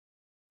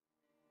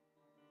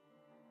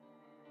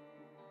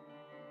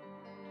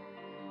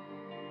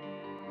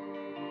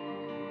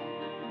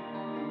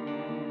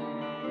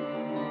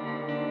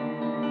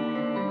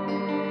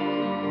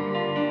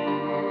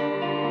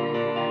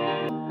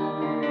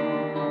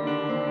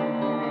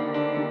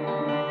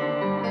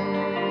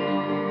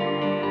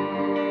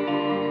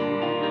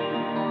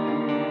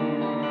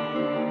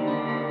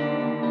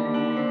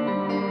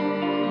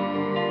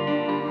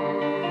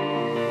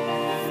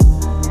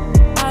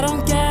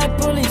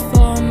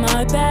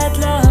bad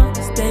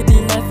looks, they be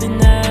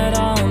laughing at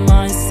all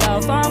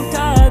myself. I'm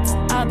cut,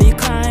 I be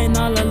crying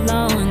all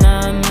alone.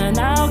 I'm an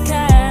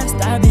outcast,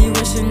 I be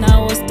wishing I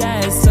was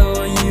dead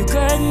so you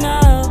could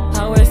know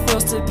how it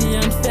feels to be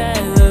unfair,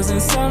 losing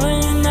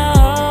someone you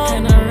know.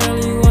 And I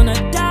really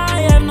wanna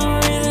die, have no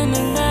reason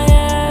to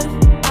live.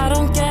 I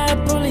don't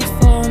get bullied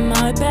for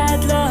my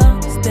bad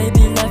looks, they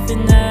be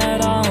laughing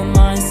at all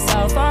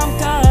myself. I'm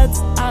cut,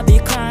 I be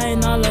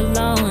crying all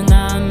alone.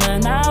 I'm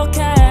an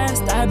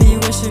outcast, I be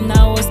wishing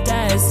I was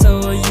dead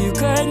so you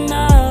could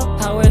know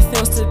how it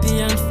feels to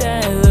be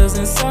unfair,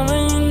 losing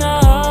someone you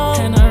know.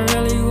 And I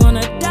really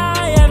wanna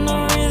die, have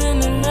no reason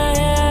to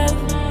live.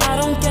 I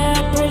don't get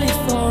bullied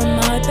for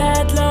my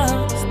bad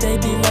looks, they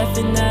be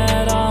laughing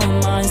at all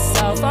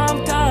myself.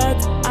 I'm cut,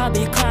 I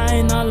be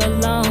crying all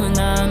alone.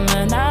 I'm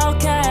an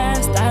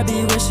outcast, I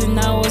be wishing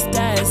I was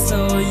dead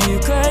so you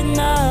could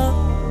know.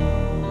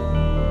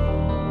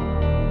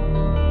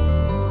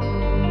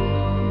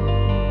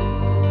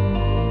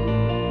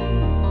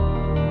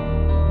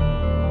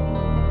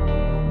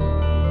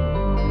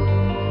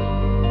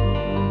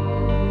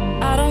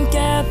 I don't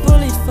get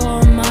bullied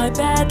for my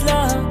bad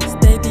looks,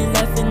 they be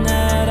laughing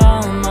at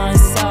all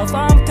myself.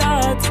 I'm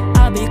cut,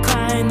 I be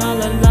crying all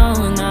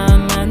alone.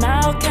 I'm an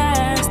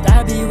outcast,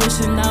 I be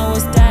wishing I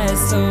was dead.